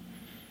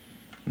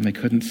 And they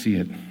couldn't see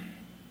it.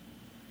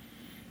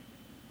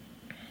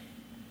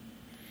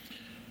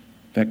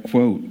 That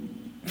quote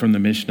from the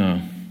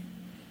Mishnah,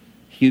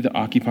 he that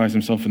occupies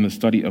himself in the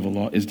study of the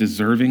law is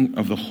deserving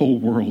of the whole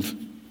world,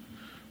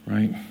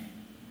 right?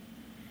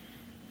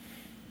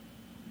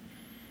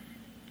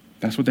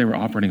 That's what they were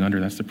operating under.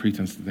 That's the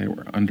pretense that they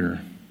were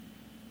under.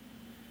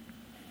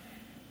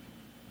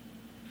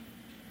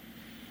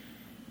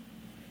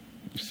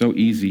 It's so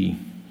easy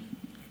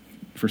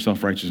for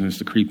self-righteousness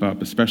to creep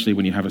up, especially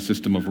when you have a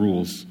system of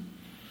rules,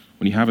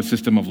 when you have a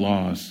system of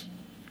laws.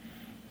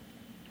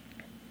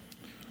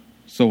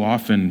 So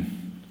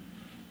often,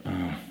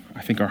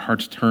 I think our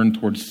hearts turn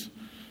towards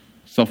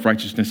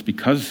self-righteousness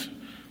because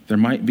there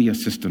might be a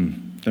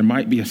system, there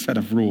might be a set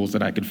of rules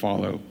that I could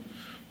follow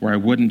where I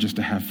wouldn't just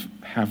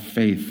have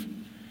faith.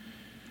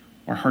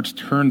 Our hearts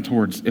turn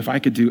towards, if I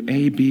could do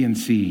A, B, and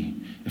C,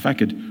 if I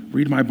could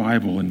read my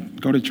Bible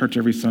and go to church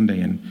every Sunday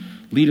and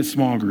lead a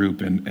small group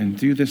and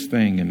do this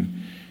thing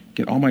and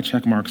get all my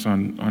check marks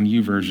on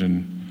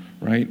YouVersion,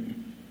 right?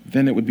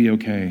 Then it would be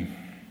okay.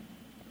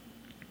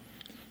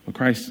 What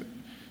Christ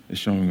is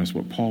showing us,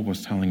 what Paul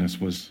was telling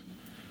us was,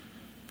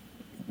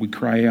 we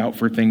cry out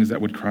for things that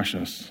would crush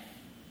us,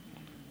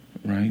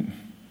 right?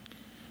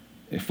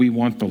 If we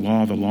want the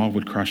law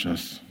would crush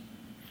us.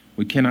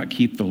 We cannot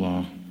keep the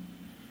law,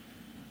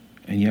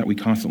 and yet we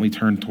constantly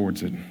turn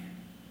towards it.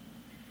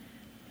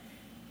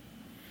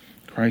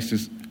 Christ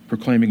is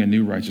proclaiming a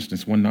new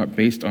righteousness, one not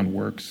based on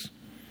works.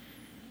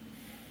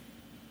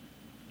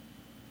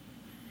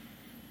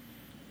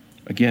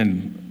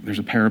 Again, there's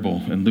a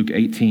parable in Luke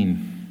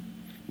 18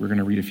 We're going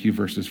to read a few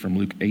verses from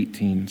Luke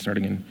 18,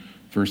 starting in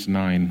verse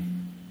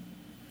 9.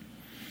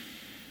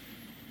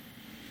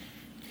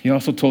 He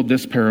also told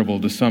this parable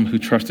to some who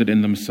trusted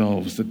in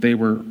themselves that they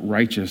were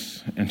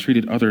righteous and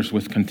treated others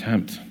with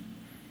contempt.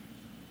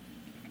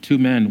 2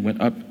 men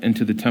went up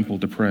into the temple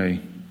to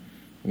pray,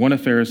 one a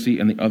Pharisee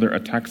and the other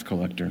a tax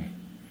collector.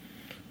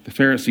 The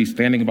Pharisee,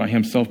 standing by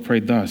himself,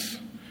 prayed thus: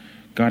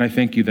 God, I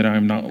thank you that I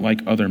am not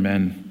like other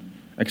men,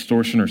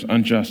 extortioners,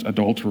 unjust,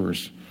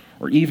 adulterers,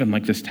 or even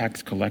like this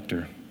tax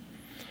collector.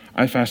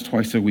 I fast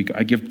twice a week.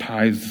 I give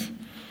tithes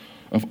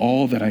of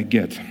all that I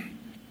get.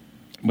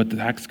 But the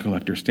tax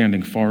collector,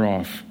 standing far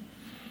off,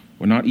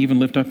 would not even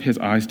lift up his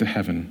eyes to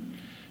heaven,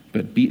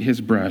 but beat his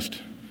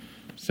breast,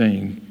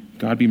 saying,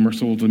 God, be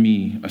merciful to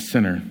me, a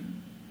sinner.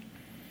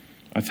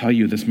 I tell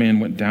you, this man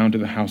went down to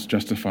the house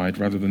justified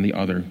rather than the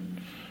other.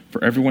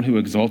 For everyone who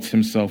exalts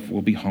himself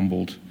will be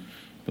humbled,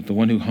 but the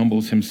one who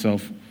humbles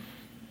himself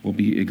will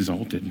be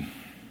exalted.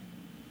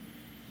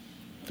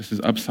 This is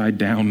upside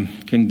down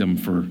kingdom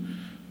for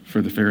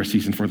the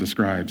Pharisees and for the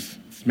scribes.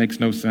 This makes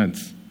no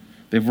sense.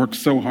 They've worked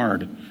so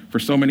hard for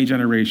so many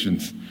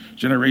generations,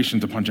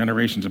 generations upon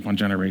generations upon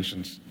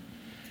generations.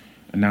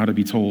 And now to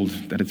be told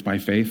that it's by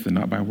faith and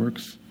not by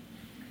works.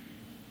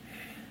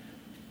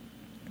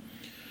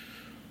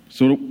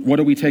 So what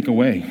do we take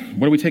away?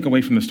 What do we take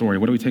away from the story?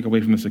 What do we take away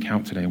from this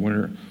account today? What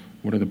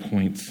are the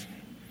points?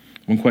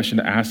 One question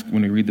to ask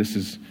when we read this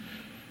is,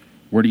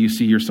 where do you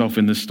see yourself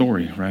in this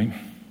story, right?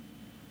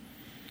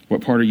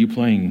 What part are you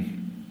playing?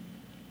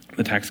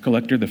 The tax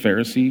collector, the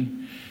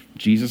Pharisee,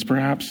 Jesus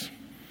perhaps?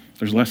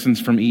 There's lessons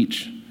from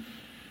each.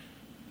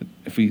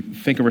 If we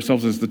think of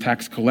ourselves as the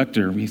tax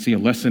collector, we see a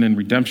lesson in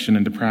redemption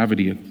and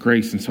depravity,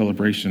 grace and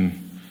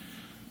celebration.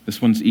 This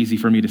one's easy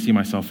for me to see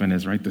myself in,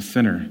 is right, the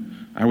sinner.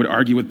 I would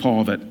argue with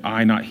Paul that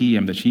I, not he,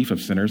 am the chief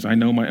of sinners. I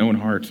know my own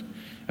heart,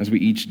 as we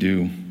each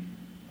do,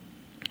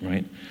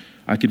 right?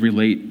 I could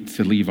relate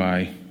to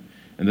Levi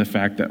and the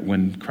fact that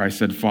when Christ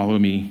said, follow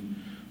me,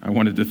 I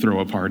wanted to throw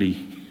a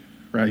party,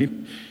 right?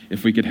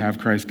 If we could have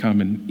Christ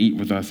come and eat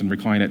with us and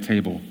recline at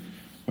table,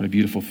 what a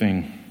beautiful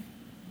thing.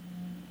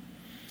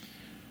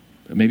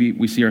 But maybe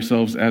we see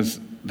ourselves as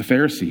the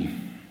Pharisee,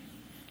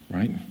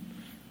 right?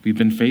 We've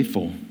been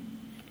faithful.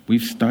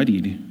 We've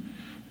studied.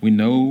 We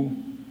know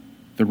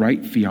the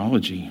right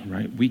theology,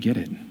 right? We get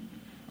it.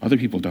 Other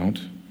people don't.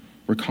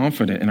 We're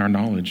confident in our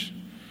knowledge.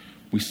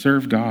 We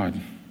serve God,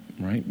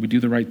 right? We do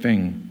the right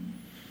thing.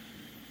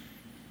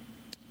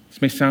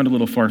 This may sound a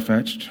little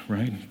far-fetched,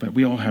 right? But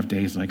we all have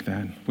days like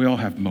that. We all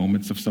have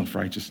moments of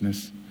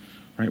self-righteousness,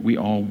 right? We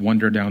all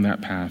wander down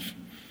that path.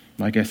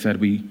 Like I said,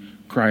 we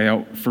cry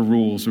out for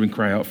rules, we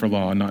cry out for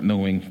law, not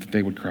knowing that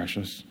they would crush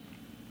us.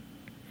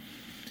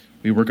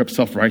 We work up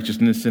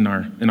self-righteousness in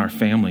our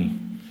family.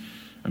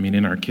 I mean,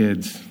 in our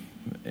kids,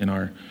 in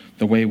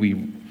the way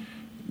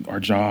our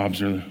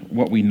jobs, or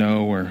what we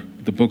know, or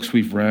the books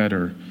we've read,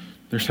 or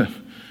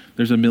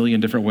there's a million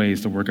different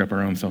ways to work up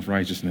our own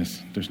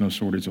self-righteousness. There's no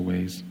shortage of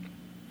ways.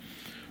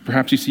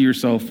 Perhaps you see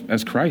yourself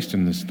as Christ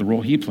in this, the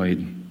role he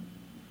played,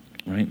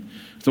 right?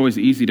 It's always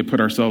easy to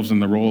put ourselves in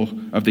the role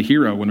of the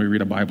hero when we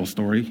read a Bible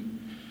story.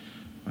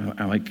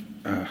 I like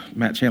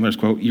Matt Chandler's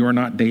quote, "You are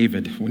not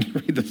David," when you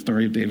read the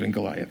story of David and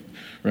Goliath,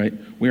 right?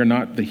 We are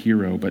not the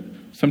hero, but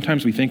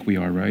sometimes we think we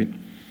are, right?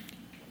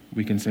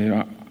 We can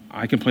say,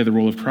 I can play the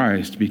role of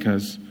Christ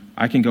because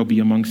I can go be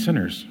among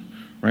sinners,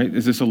 right?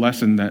 Is this a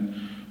lesson that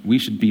we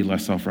should be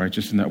less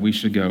self-righteous and that we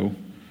should go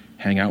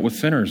hang out with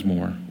sinners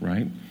more,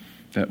 right?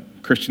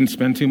 That Christians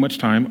spend too much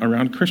time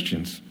around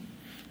Christians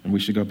and we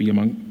should go be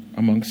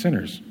among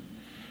sinners.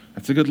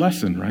 That's a good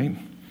lesson, right?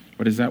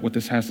 But is that what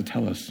this has to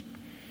tell us?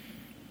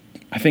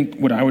 I think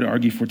what I would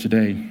argue for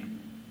today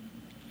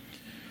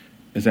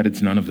is that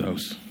it's none of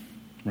those,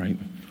 right?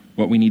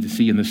 What we need to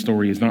see in this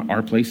story is not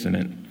our place in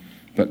it,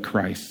 but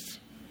Christ's.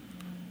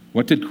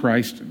 What did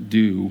Christ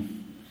do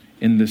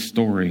in this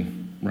story,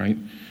 right?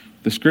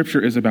 The scripture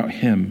is about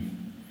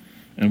him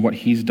and what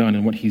he's done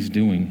and what he's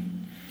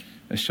doing.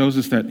 It shows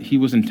us that he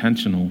was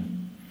intentional,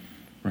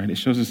 right? It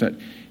shows us that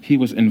he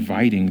was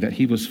inviting, that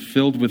he was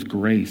filled with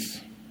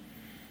grace,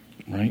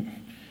 right?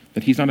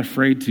 That he's not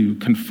afraid to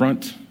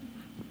confront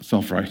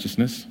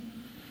self-righteousness,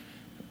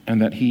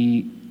 and that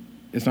he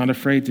is not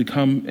afraid to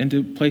come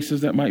into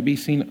places that might be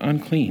seen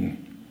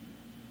unclean.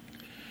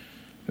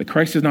 That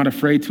Christ is not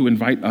afraid to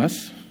invite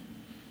us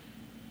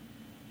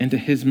into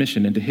his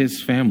mission, into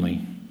his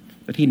family,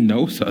 that he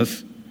knows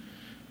us,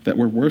 that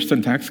we're worse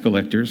than tax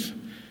collectors,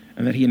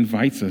 and that he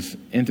invites us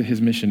into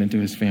his mission, into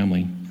his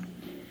family.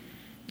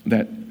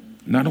 That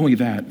not only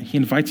that, he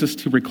invites us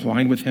to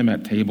recline with him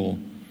at table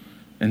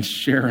and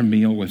share a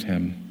meal with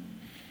him,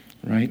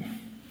 right?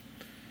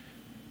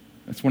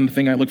 That's one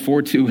thing I look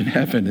forward to in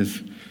heaven,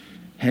 is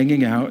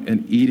hanging out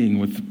and eating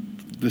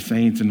with the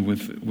saints and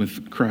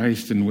with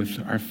Christ and with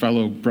our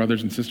fellow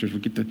brothers and sisters. We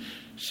get to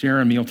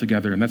share a meal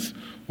together. And that's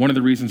one of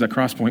the reasons at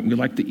Crosspoint we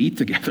like to eat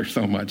together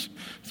so much.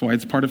 That's why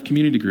it's part of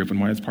community group and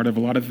why it's part of a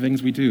lot of the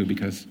things we do,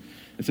 because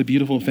it's a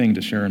beautiful thing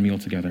to share a meal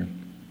together.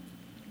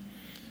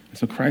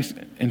 So Christ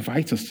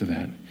invites us to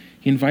that.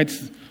 He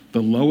invites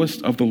the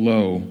lowest of the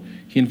low.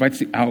 He invites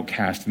the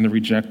outcast and the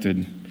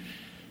rejected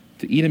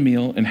to eat a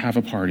meal and have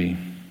a party,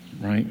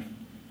 right?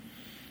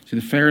 See,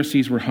 the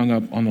Pharisees were hung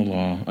up on the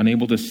law,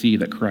 unable to see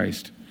that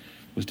Christ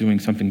was doing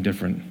something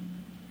different.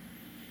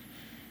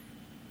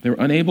 They were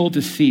unable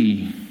to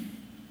see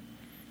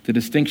the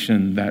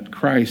distinction that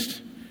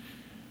Christ,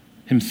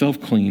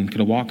 himself clean,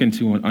 could walk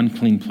into an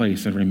unclean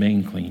place and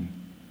remain clean.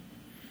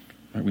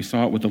 Right? We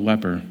saw it with the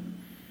leper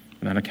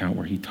in that account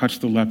where he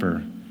touched the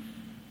leper.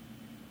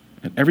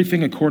 And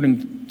everything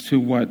according to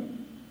what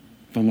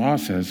the law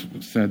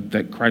said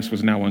that Christ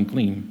was now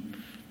unclean.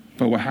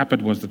 But what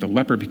happened was that the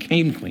leper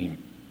became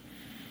clean.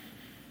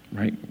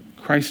 Right?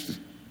 Christ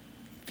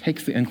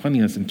takes the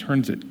uncleanliness and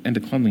turns it into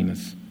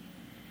cleanliness.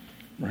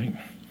 Right?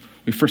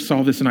 We first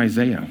saw this in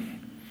Isaiah,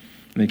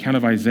 in the account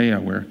of Isaiah,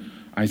 where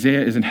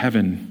Isaiah is in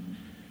heaven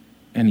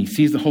and he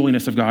sees the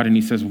holiness of God and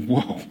he says,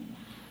 "Whoa,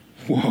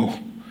 whoa,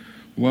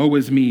 woe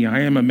is me. I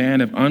am a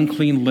man of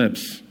unclean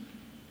lips."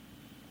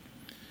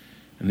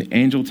 And the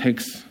angel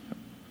takes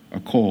a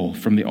coal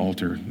from the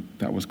altar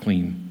that was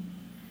clean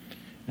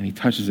and he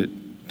touches it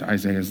to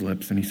Isaiah's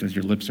lips and he says,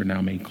 "Your lips are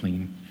now made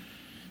clean."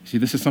 See,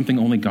 this is something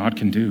only God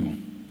can do.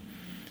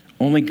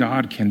 Only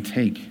God can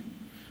take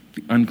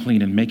the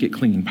unclean and make it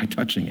clean by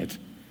touching it.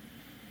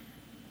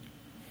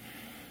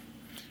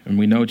 And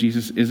we know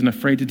Jesus isn't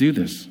afraid to do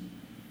this.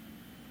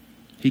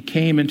 He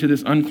came into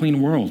this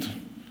unclean world,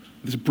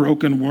 this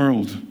broken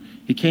world.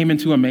 He came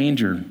into a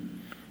manger,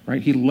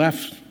 right? He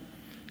left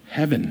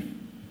heaven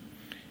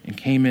and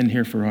came in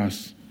here for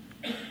us.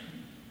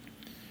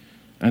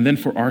 And then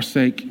for our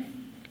sake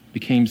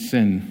became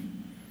sin.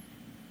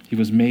 He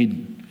was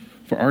made,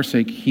 for our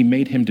sake, he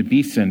made him to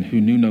be sin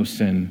who knew no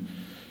sin,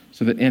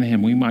 so that in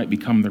him we might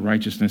become the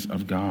righteousness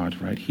of God,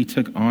 right? He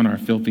took on our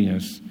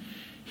filthiness.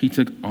 He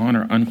took on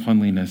our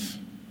uncleanliness,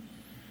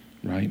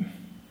 right?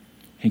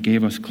 He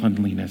gave us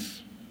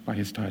cleanliness by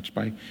his touch,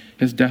 by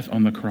his death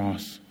on the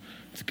cross.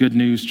 It's good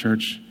news,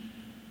 church.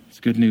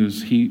 It's good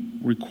news. He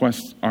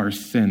requests our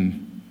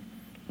sin,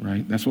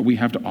 right? That's what we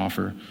have to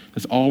offer.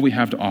 That's all we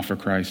have to offer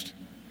Christ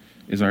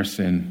is our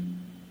sin.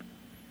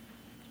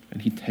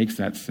 And he takes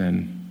that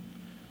sin.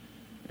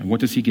 And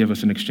what does he give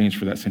us in exchange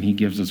for that sin? He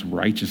gives us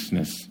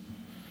righteousness.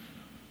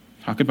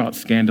 Talk about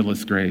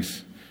scandalous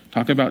grace.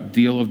 Talk about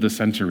deal of the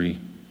century,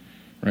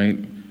 right?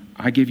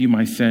 I give you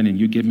my sin and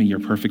you give me your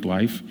perfect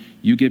life.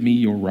 You give me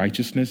your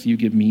righteousness. You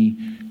give me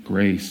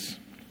grace,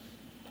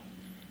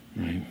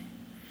 right?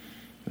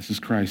 This is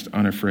Christ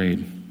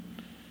unafraid.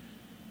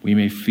 We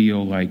may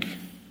feel like,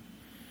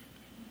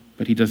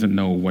 but he doesn't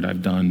know what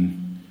I've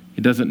done.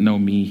 He doesn't know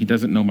me. He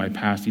doesn't know my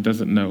past. He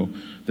doesn't know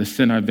the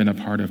sin I've been a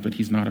part of, but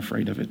he's not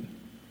afraid of it.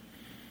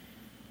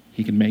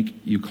 He can make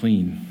you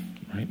clean,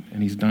 right?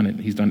 And he's done it.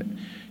 He's done it.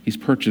 He's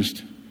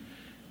purchased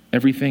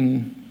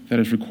everything that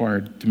is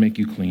required to make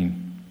you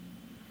clean.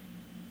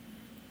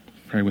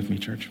 Pray with me,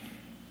 church.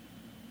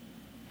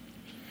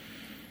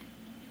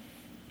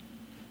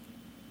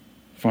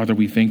 Father,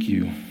 we thank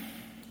you,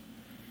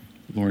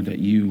 Lord, that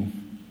you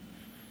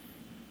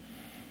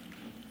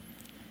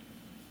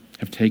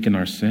have taken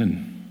our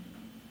sin.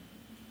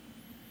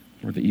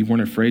 Lord, that you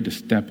weren't afraid to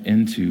step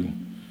into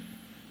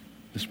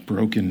this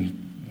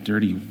broken,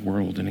 dirty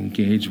world and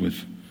engage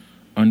with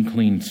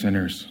unclean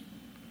sinners.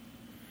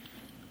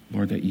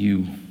 Lord, that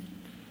you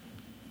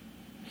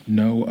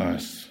know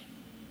us.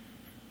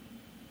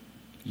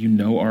 You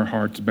know our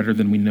hearts better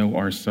than we know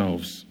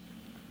ourselves.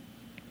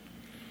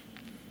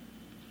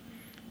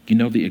 You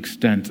know the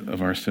extent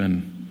of our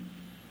sin,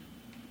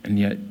 and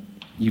yet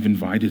you've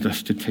invited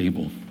us to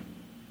table.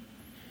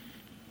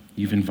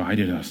 You've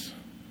invited us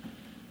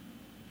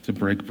to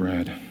break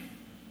bread.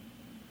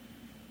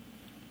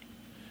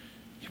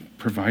 You've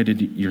provided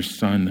your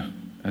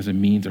Son as a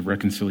means of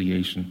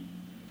reconciliation.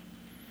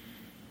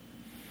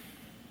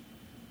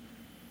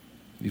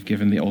 You've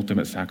given the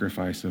ultimate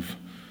sacrifice of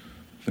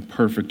the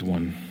perfect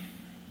one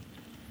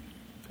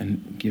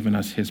and given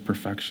us his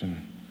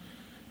perfection.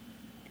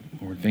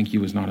 Lord, thank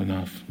you is not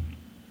enough.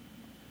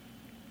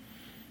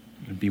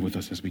 And be with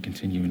us as we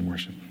continue in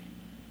worship.